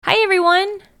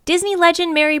everyone! Disney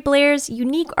legend Mary Blair's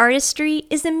unique artistry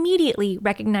is immediately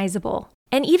recognizable.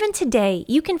 And even today,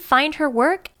 you can find her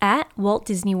work at Walt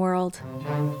Disney World.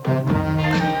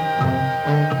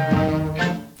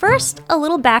 First, a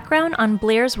little background on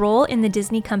Blair's role in the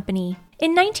Disney Company.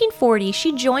 In 1940,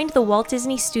 she joined the Walt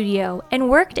Disney Studio and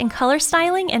worked in color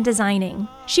styling and designing.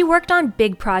 She worked on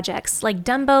big projects like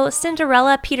Dumbo,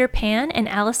 Cinderella, Peter Pan, and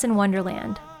Alice in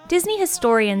Wonderland. Disney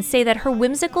historians say that her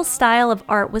whimsical style of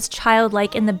art was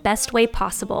childlike in the best way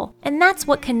possible, and that's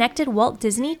what connected Walt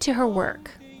Disney to her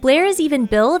work. Blair is even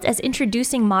billed as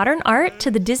introducing modern art to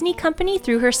the Disney Company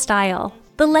through her style.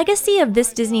 The legacy of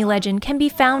this Disney legend can be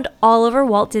found all over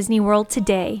Walt Disney World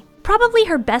today. Probably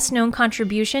her best-known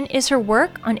contribution is her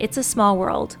work on It's a Small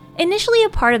World. Initially a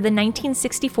part of the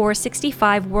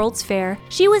 1964-65 World's Fair,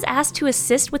 she was asked to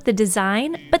assist with the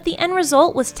design, but the end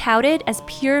result was touted as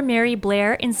pure Mary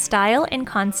Blair in style and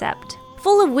concept.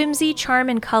 Full of whimsy, charm,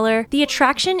 and color, the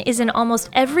attraction is in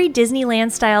almost every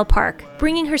Disneyland-style park,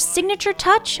 bringing her signature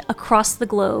touch across the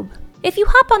globe. If you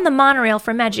hop on the monorail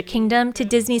from Magic Kingdom to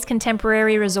Disney's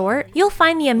Contemporary Resort, you'll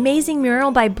find the amazing mural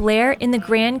by Blair in the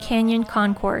Grand Canyon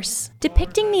Concourse.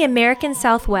 Depicting the American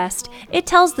Southwest, it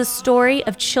tells the story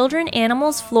of children,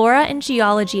 animals, flora, and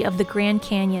geology of the Grand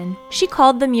Canyon. She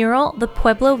called the mural the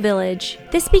Pueblo Village.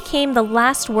 This became the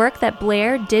last work that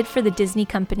Blair did for the Disney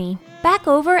Company. Back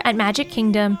over at Magic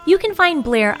Kingdom, you can find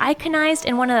Blair iconized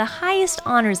in one of the highest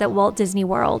honors at Walt Disney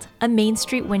World, a Main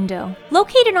Street window.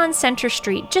 Located on Center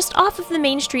Street, just off of the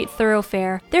Main Street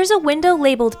thoroughfare, there's a window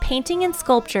labeled Painting and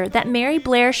Sculpture that Mary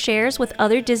Blair shares with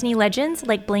other Disney legends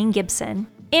like Blaine Gibson.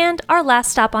 And our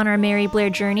last stop on our Mary Blair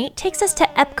journey takes us to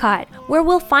Epcot, where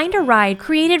we'll find a ride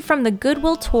created from the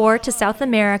Goodwill Tour to South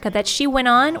America that she went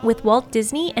on with Walt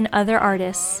Disney and other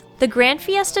artists. The Grand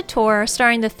Fiesta Tour,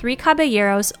 starring the Three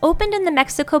Caballeros, opened in the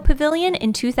Mexico Pavilion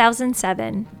in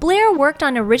 2007. Blair worked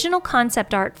on original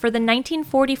concept art for the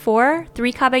 1944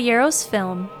 Three Caballeros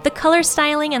film. The color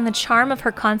styling and the charm of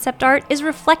her concept art is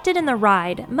reflected in the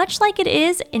ride, much like it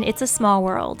is in It's a Small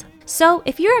World. So,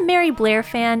 if you're a Mary Blair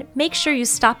fan, make sure you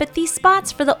stop at these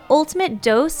spots for the ultimate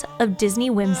dose of Disney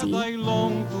whimsy. I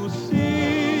long to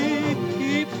see,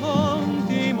 keep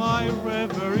haunting my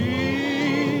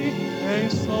reverie,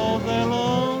 and so the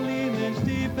loneliness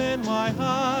deep in my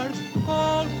heart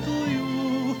calls to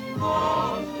you.